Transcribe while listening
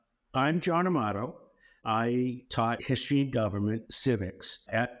I'm John Amato. I taught history and government civics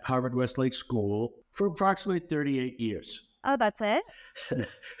at Harvard Westlake School for approximately 38 years. Oh, that's it?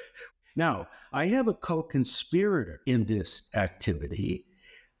 Now, I have a co-conspirator in this activity,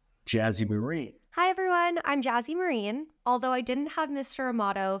 Jazzy Marine. Hi, everyone. I'm Jazzy Marine. Although I didn't have Mr.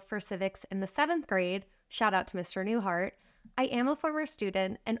 Amato for civics in the 7th grade, shout out to Mr. Newhart, I am a former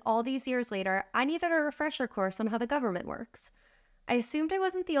student, and all these years later, I needed a refresher course on how the government works. I assumed I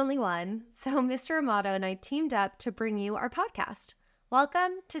wasn't the only one, so Mr. Amato and I teamed up to bring you our podcast.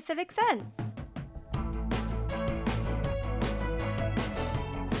 Welcome to Civic Sense.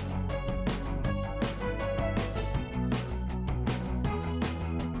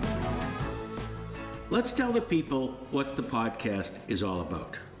 Let's tell the people what the podcast is all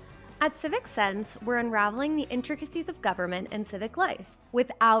about. At Civic Sense, we're unraveling the intricacies of government and civic life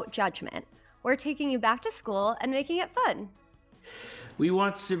without judgment. We're taking you back to school and making it fun. We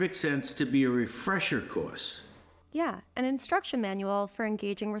want Civic Sense to be a refresher course. Yeah, an instruction manual for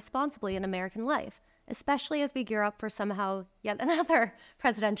engaging responsibly in American life, especially as we gear up for somehow yet another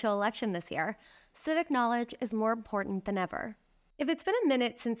presidential election this year. Civic knowledge is more important than ever. If it's been a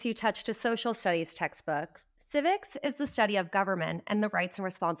minute since you touched a social studies textbook, civics is the study of government and the rights and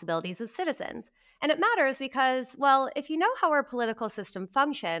responsibilities of citizens. And it matters because, well, if you know how our political system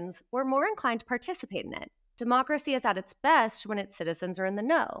functions, we're more inclined to participate in it. Democracy is at its best when its citizens are in the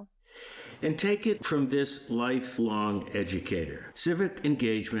know. And take it from this lifelong educator. Civic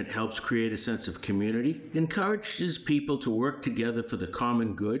engagement helps create a sense of community, encourages people to work together for the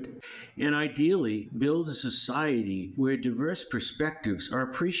common good, and ideally build a society where diverse perspectives are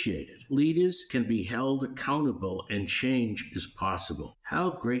appreciated. Leaders can be held accountable and change is possible. How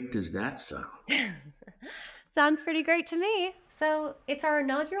great does that sound? Sounds pretty great to me. So it's our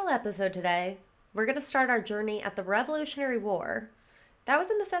inaugural episode today. We're going to start our journey at the Revolutionary War. That was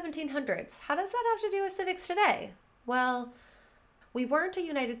in the 1700s. How does that have to do with civics today? Well, we weren't a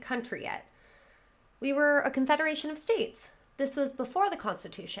united country yet. We were a confederation of states. This was before the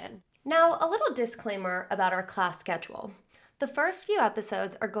Constitution. Now, a little disclaimer about our class schedule. The first few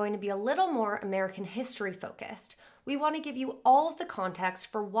episodes are going to be a little more American history focused. We want to give you all of the context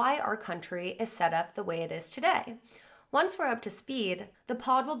for why our country is set up the way it is today. Once we're up to speed, the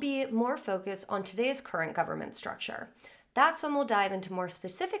pod will be more focused on today's current government structure. That's when we'll dive into more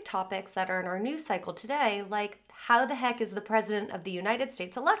specific topics that are in our news cycle today, like how the heck is the President of the United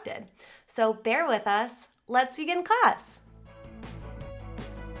States elected? So bear with us. Let's begin class.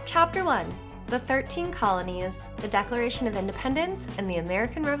 Chapter 1, the 13 Colonies, the Declaration of Independence, and the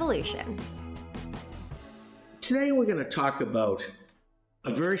American Revolution. Today we're going to talk about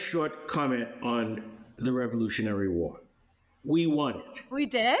a very short comment on the Revolutionary War. We won it. We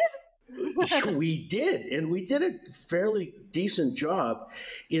did? We did, and we did a fairly decent job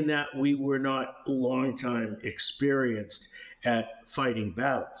in that we were not long time experienced at fighting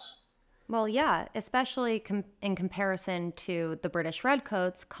battles. Well, yeah, especially in comparison to the British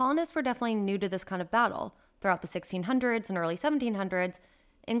Redcoats, colonists were definitely new to this kind of battle. Throughout the 1600s and early 1700s,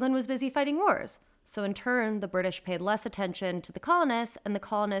 England was busy fighting wars. So in turn, the British paid less attention to the colonists, and the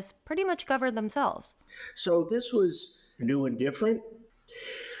colonists pretty much governed themselves. So this was new and different.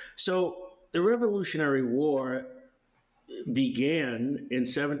 So the Revolutionary War began in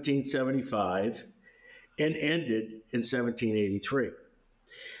 1775 and ended in 1783.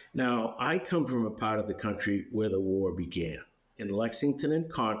 Now, I come from a part of the country where the war began, in Lexington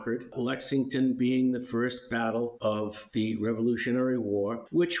and Concord, Lexington being the first battle of the Revolutionary War,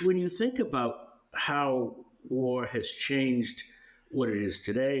 which when you think about how war has changed what it is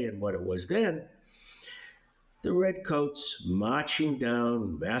today and what it was then, the Redcoats marching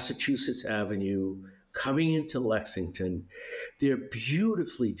down Massachusetts Avenue, coming into Lexington. They're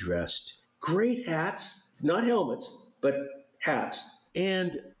beautifully dressed, great hats, not helmets, but hats.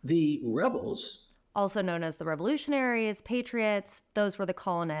 And the rebels, also known as the Revolutionaries, Patriots, those were the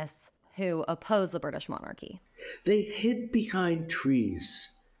colonists who opposed the British monarchy. They hid behind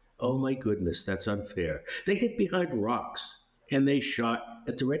trees. Oh my goodness, that's unfair. They hid behind rocks and they shot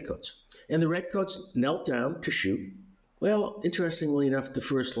at the Redcoats. And the Redcoats knelt down to shoot. Well, interestingly enough, the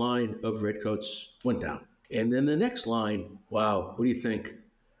first line of Redcoats went down. And then the next line, wow, what do you think?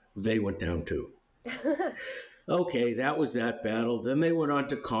 They went down too. Okay, that was that battle. Then they went on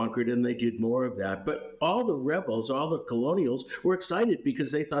to Concord and they did more of that. But all the rebels, all the colonials were excited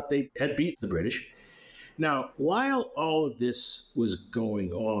because they thought they had beat the British. Now, while all of this was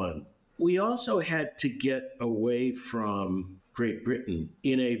going on, we also had to get away from Great Britain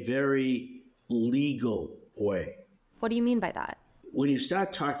in a very legal way. What do you mean by that? When you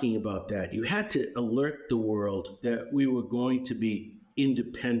start talking about that, you had to alert the world that we were going to be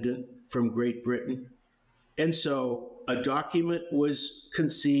independent from Great Britain. And so a document was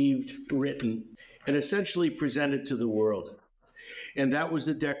conceived, written, and essentially presented to the world. And that was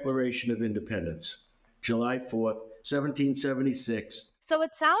the Declaration of Independence, July 4th, 1776. So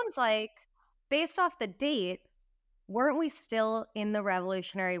it sounds like, based off the date, weren't we still in the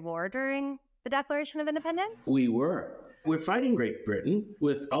Revolutionary War during the Declaration of Independence? We were. We're fighting Great Britain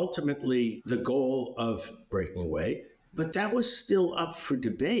with ultimately the goal of breaking away, but that was still up for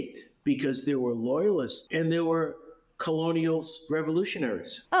debate because there were loyalists and there were colonials,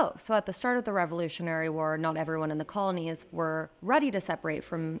 revolutionaries. Oh, so at the start of the Revolutionary War, not everyone in the colonies were ready to separate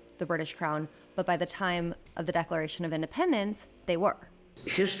from the British Crown, but by the time of the Declaration of Independence, they were.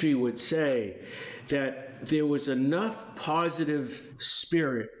 History would say that there was enough positive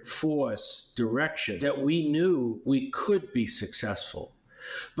spirit, force, direction that we knew we could be successful.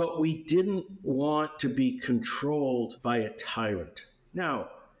 But we didn't want to be controlled by a tyrant. Now,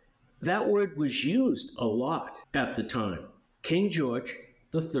 that word was used a lot at the time. King George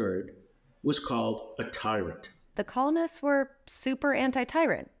III was called a tyrant. The colonists were super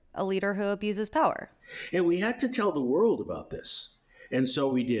anti-tyrant, a leader who abuses power. And we had to tell the world about this. And so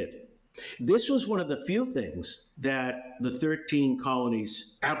we did. This was one of the few things that the 13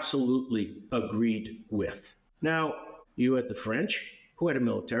 colonies absolutely agreed with. Now, you had the French, who had a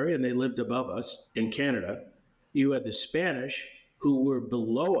military, and they lived above us in Canada. You had the Spanish, who were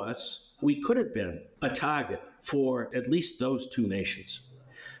below us. We could have been a target for at least those two nations.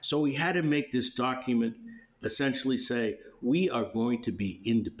 So we had to make this document essentially say, we are going to be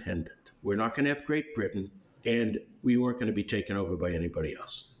independent. We're not going to have Great Britain, and we weren't going to be taken over by anybody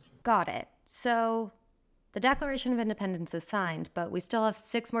else. Got it. So the Declaration of Independence is signed, but we still have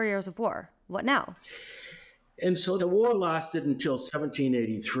 6 more years of war. What now? And so the war lasted until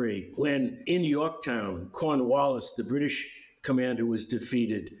 1783, when in Yorktown, Cornwallis, the British commander, was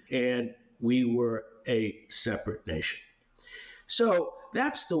defeated, and we were a separate nation. So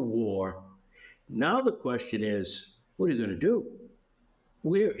that's the war. Now the question is, what are you going to do?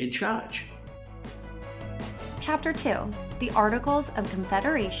 We're in charge. Chapter 2, the Articles of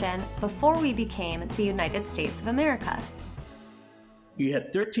Confederation before we became the United States of America. You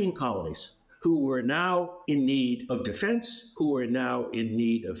had 13 colonies who were now in need of defense, who were now in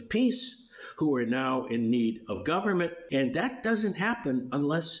need of peace, who were now in need of government, and that doesn't happen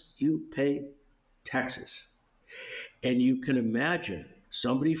unless you pay taxes. And you can imagine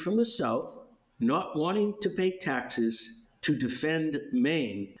somebody from the South not wanting to pay taxes to defend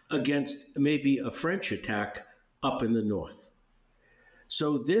Maine against maybe a French attack up in the north.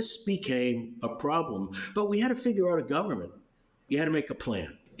 So this became a problem, but we had to figure out a government. You had to make a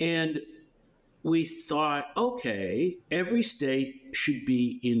plan. And we thought, okay, every state should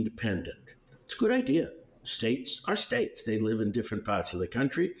be independent. It's a good idea. States are states. They live in different parts of the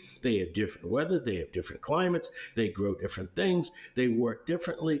country. They have different weather. They have different climates. They grow different things. They work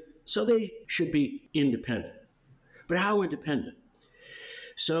differently. So they should be independent. But how independent?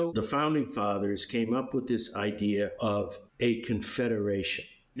 So the founding fathers came up with this idea of a confederation.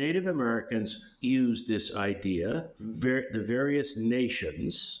 Native Americans used this idea. The various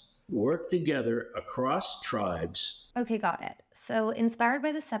nations work together across tribes. Okay, got it. So inspired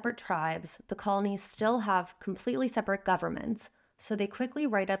by the separate tribes, the colonies still have completely separate governments. So they quickly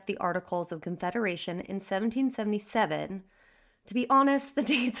write up the Articles of Confederation in 1777. To be honest, the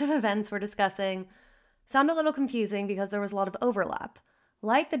dates of events we're discussing sound a little confusing because there was a lot of overlap.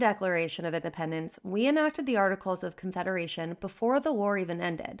 Like the Declaration of Independence, we enacted the Articles of Confederation before the war even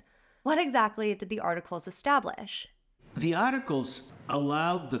ended. What exactly did the Articles establish? The Articles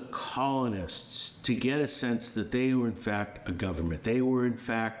allowed the colonists to get a sense that they were in fact a government. They were in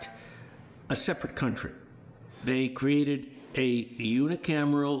fact a separate country. They created a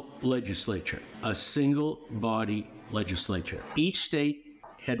unicameral legislature, a single body legislature. Each state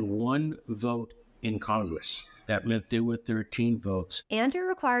had one vote in Congress. That meant there were 13 votes. And it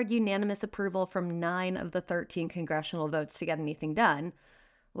required unanimous approval from 9 of the 13 congressional votes to get anything done,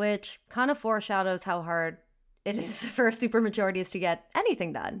 which kind of foreshadows how hard it is for supermajorities to get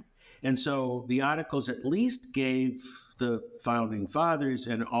anything done. And so the Articles at least gave the founding fathers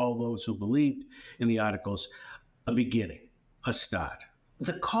and all those who believed in the Articles a beginning, a start.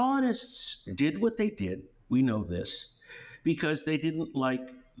 The colonists did what they did, we know this, because they didn't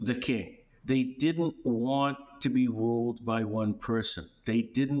like the king. They didn't want to be ruled by one person. They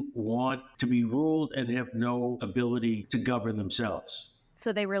didn't want to be ruled and have no ability to govern themselves.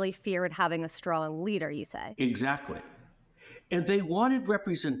 So they really feared having a strong leader, you say? Exactly. And they wanted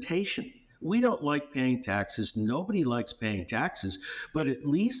representation. We don't like paying taxes. Nobody likes paying taxes, but at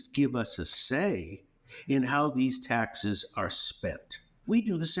least give us a say in how these taxes are spent. We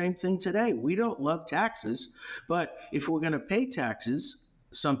do the same thing today. We don't love taxes, but if we're going to pay taxes,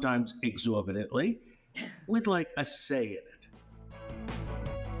 sometimes exorbitantly, we'd like a say in it.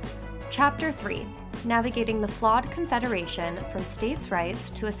 Chapter 3: Navigating the Flawed Confederation from States' Rights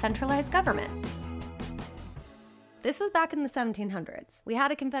to a Centralized Government. This was back in the 1700s. We had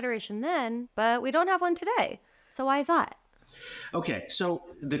a confederation then, but we don't have one today. So why is that? Okay, so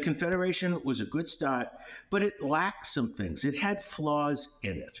the Confederation was a good start, but it lacked some things. It had flaws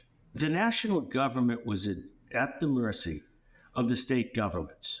in it. The national government was at the mercy of the state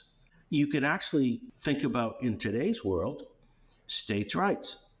governments. You can actually think about, in today's world, states'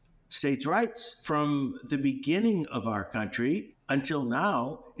 rights. States' rights from the beginning of our country until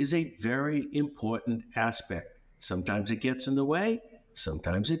now is a very important aspect. Sometimes it gets in the way,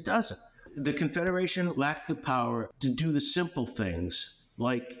 sometimes it doesn't. The Confederation lacked the power to do the simple things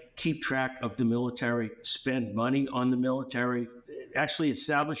like keep track of the military, spend money on the military, actually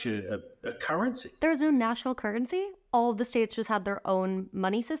establish a currency. There's no national currency? All of the states just had their own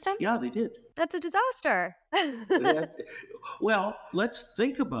money system? Yeah, they did. That's a disaster. Well, let's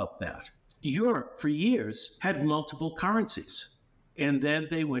think about that. Europe, for years, had multiple currencies. And then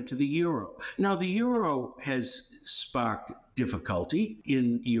they went to the euro. Now, the euro has sparked difficulty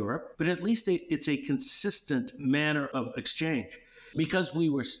in Europe, but at least it's a consistent manner of exchange. Because we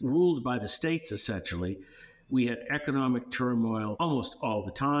were ruled by the states, essentially, we had economic turmoil almost all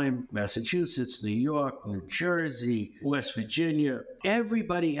the time. Massachusetts, New York, New Jersey, West Virginia,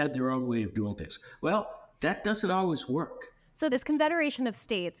 everybody had their own way of doing things. Well, that doesn't always work. So this confederation of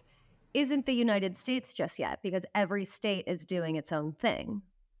states isn't the United States just yet, because every state is doing its own thing.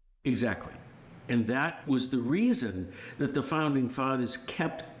 Exactly. And that was the reason that the Founding Fathers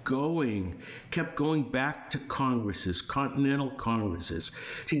kept going back to congresses, continental congresses,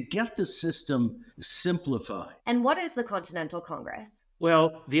 to get the system simplified. And what is the Continental Congress?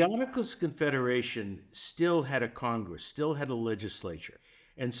 Well, the Articles of Confederation still had a Congress, still had a legislature.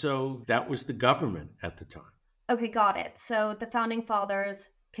 And so that was the government at the time. Okay, got it. So the Founding Fathers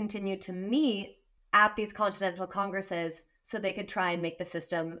continued to meet at these continental congresses so they could try and make the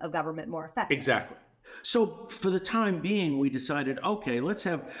system of government more effective. Exactly. So for the time being, we decided, okay, let's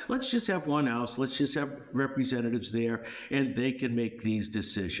just have one house, let's just have representatives there, and they can make these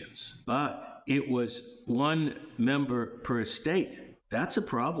decisions. But it was one member per state. That's a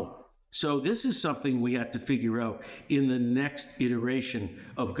problem. So this is something we had to figure out in the next iteration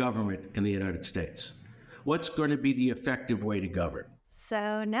of government in the United States. What's going to be the effective way to govern?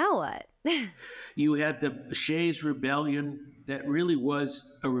 So now what? You had the Shays Rebellion that really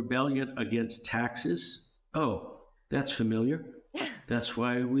was a rebellion against taxes. Oh, that's familiar. That's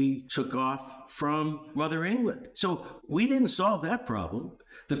why we took off from Mother England. So we didn't solve that problem.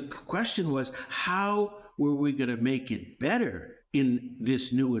 The question was, how were we going to make it better in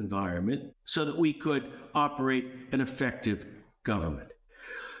this new environment so that we could operate an effective government?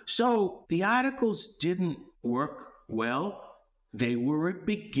 So the articles didn't work well. They were a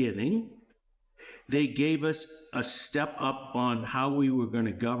beginning. They gave us a step up on how we were going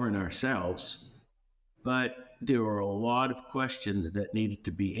to govern ourselves. But there were a lot of questions that needed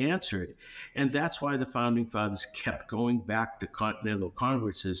to be answered. And that's why the Founding Fathers kept going back to continental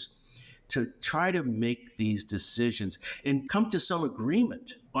congresses to try to make these decisions and come to some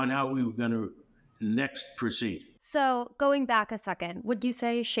agreement on how we were going to next proceed. So going back a second, would you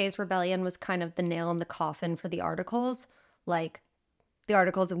say Shays Rebellion was kind of the nail in the coffin for the Articles? Like, the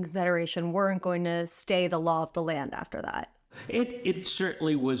Articles of Confederation weren't going to stay the law of the land after that. It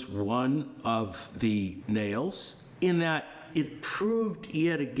certainly was one of the nails in that it proved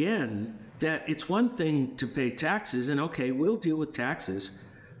yet again that it's one thing to pay taxes, and okay, we'll deal with taxes,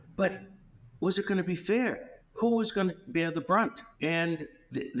 but was it going to be fair? Who was going to bear the brunt? And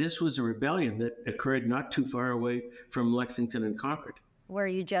this was a rebellion that occurred not too far away from Lexington and Concord. Where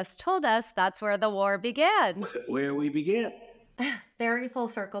you just told us that's where the war began. Where we began. Very full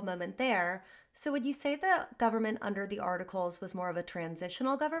circle moment there. So would you say the government under the Articles was more of a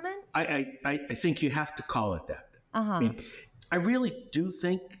transitional government? I think you have to call it that. Uh-huh. I really do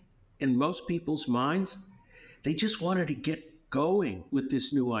think in most people's minds, they just wanted to get going with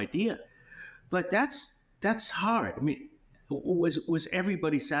this new idea. But that's hard. I mean, was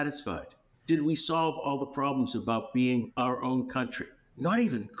everybody satisfied? Did we solve all the problems about being our own country? Not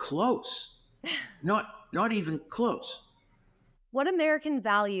even close. Not even close. What American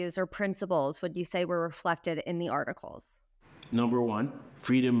values or principles would you say were reflected in the Articles? Number one,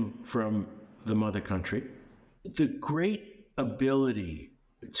 freedom from the mother country. The great ability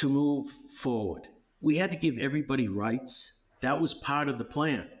to move forward. We had to give everybody rights. That was part of the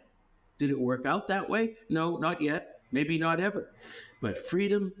plan. Did it work out that way? No, not yet. Maybe not ever. but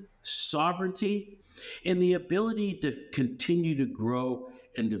freedom, sovereignty, and the ability to continue to grow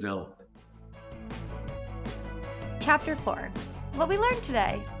and develop. Chapter 4. What we learned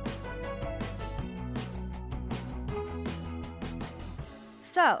today.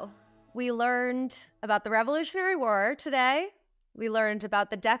 So, we learned about the Revolutionary War today. We learned about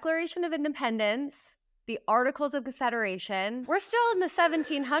the Declaration of Independence, the Articles of Confederation. We're still in the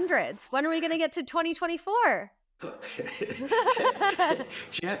 1700s. When are we going to get to 2024?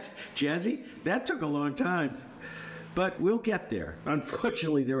 Jazzy, that took a long time, but we'll get there.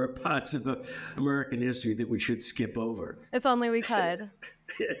 Unfortunately, there are parts of American history that we should skip over. If only we could.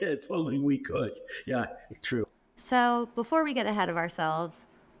 If only we could. Yeah, true. So, before we get ahead of ourselves,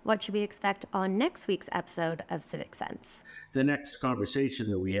 what should we expect on next week's episode of Civic Sense? The next conversation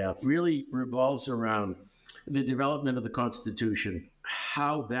that we have really revolves around the development of the Constitution,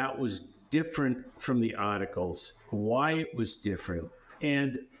 how that was different from the Articles, why it was different,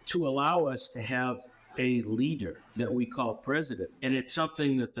 and to allow us to have a leader that we call president. And it's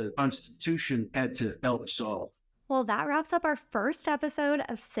something that the Constitution had to help solve. Well, that wraps up our first episode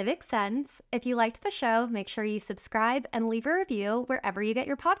of Civic Sense. If you liked the show, make sure you subscribe and leave a review wherever you get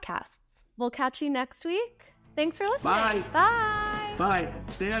your podcasts. We'll catch you next week. Thanks for listening. Bye. Bye. Bye.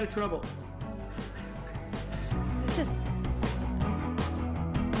 Stay out of trouble.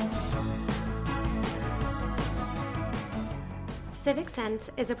 Civic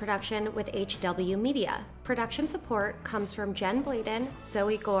Sense is a production with HW Media. Production support comes from Jen Bladen,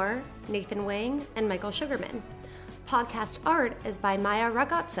 Zoe Gore, Nathan Wang, and Michael Sugarman. Podcast art is by Maya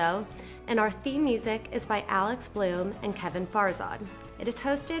Ragazzo, and our theme music is by Alex Bloom and Kevin Farzad. It is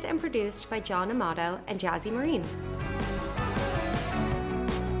hosted and produced by John Amato and Jazzy Marine.